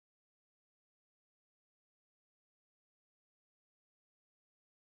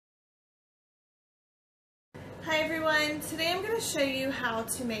Hi everyone, today I'm going to show you how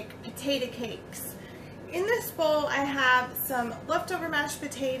to make potato cakes. In this bowl I have some leftover mashed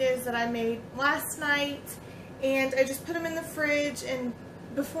potatoes that I made last night, and I just put them in the fridge, and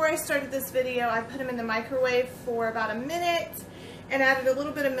before I started this video I put them in the microwave for about a minute and added a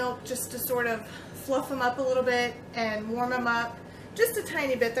little bit of milk just to sort of fluff them up a little bit and warm them up just a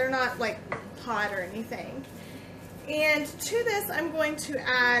tiny bit. They're not like hot or anything. And to this I'm going to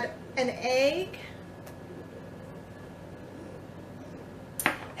add an egg.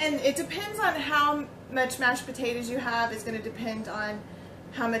 And it depends on how much mashed potatoes you have. Is going to depend on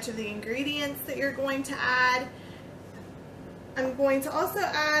how much of the ingredients that you're going to add. I'm going to also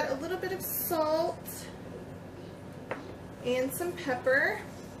add a little bit of salt and some pepper.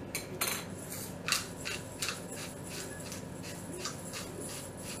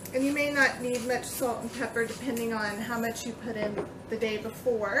 And you may not need much salt and pepper depending on how much you put in the day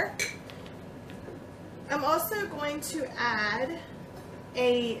before. I'm also going to add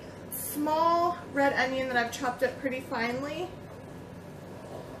a small red onion that I've chopped up pretty finely.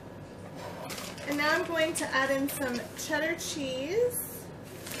 And now I'm going to add in some cheddar cheese.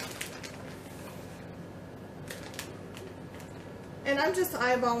 And I'm just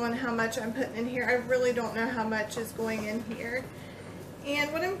eyeballing how much I'm putting in here. I really don't know how much is going in here.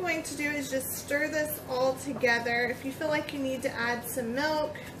 And what I'm going to do is just stir this all together. If you feel like you need to add some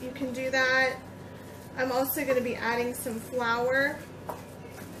milk, you can do that. I'm also going to be adding some flour.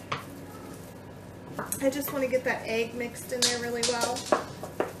 I just want to get that egg mixed in there really well.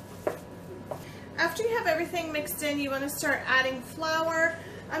 After you have everything mixed in, you want to start adding flour.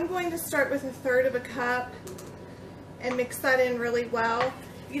 I'm going to start with 1/3 cup and mix that in really well.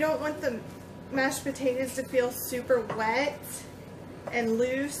 You don't want the mashed potatoes to feel super wet and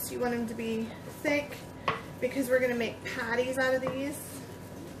loose. You want them to be thick because we're going to make patties out of these.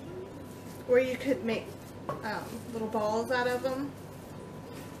 Or you could make little balls out of them.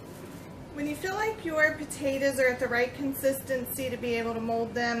 When you feel like your potatoes are at the right consistency to be able to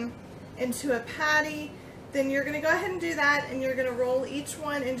mold them into a patty, then you're going to go ahead and do that, and you're going to roll each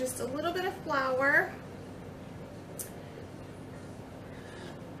one in just a little bit of flour.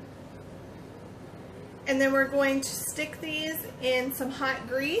 And then we're going to stick these in some hot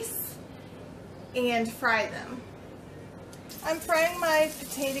grease and fry them. I'm frying my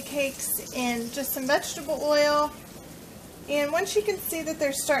potato cakes in just some vegetable oil. And once you can see that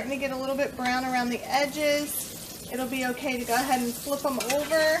they're starting to get a little bit brown around the edges, it'll be okay to go ahead and flip them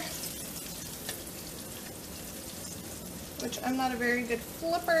over, which I'm not a very good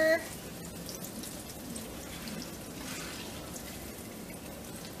flipper.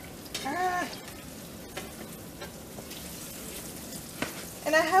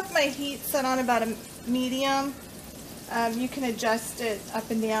 And I have my heat set on about a medium. You can adjust it up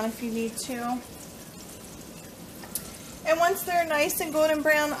and down if you need to. And once they're nice and golden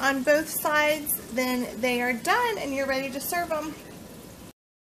brown on both sides, then they are done and you're ready to serve them.